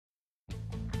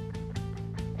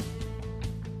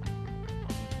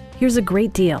Here's a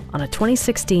great deal on a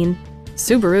 2016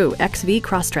 Subaru XV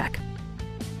Crosstrek.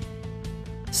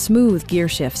 Smooth gear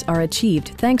shifts are achieved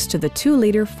thanks to the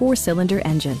 2-liter 4-cylinder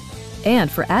engine. And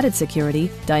for added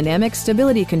security, dynamic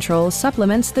stability control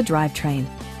supplements the drivetrain.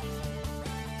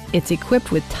 It's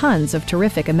equipped with tons of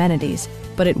terrific amenities,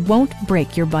 but it won't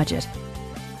break your budget.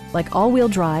 Like all-wheel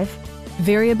drive,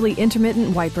 variably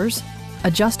intermittent wipers,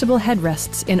 adjustable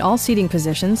headrests in all seating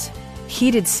positions,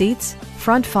 heated seats,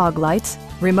 front fog lights,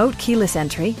 remote keyless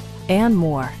entry, and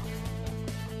more.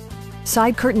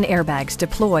 Side curtain airbags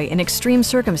deploy in extreme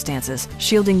circumstances,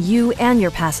 shielding you and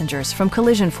your passengers from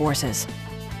collision forces.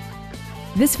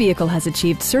 This vehicle has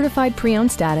achieved certified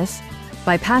pre-owned status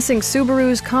by passing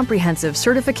Subaru's comprehensive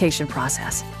certification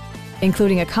process,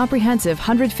 including a comprehensive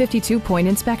 152-point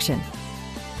inspection.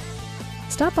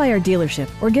 Stop by our dealership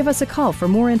or give us a call for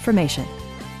more information.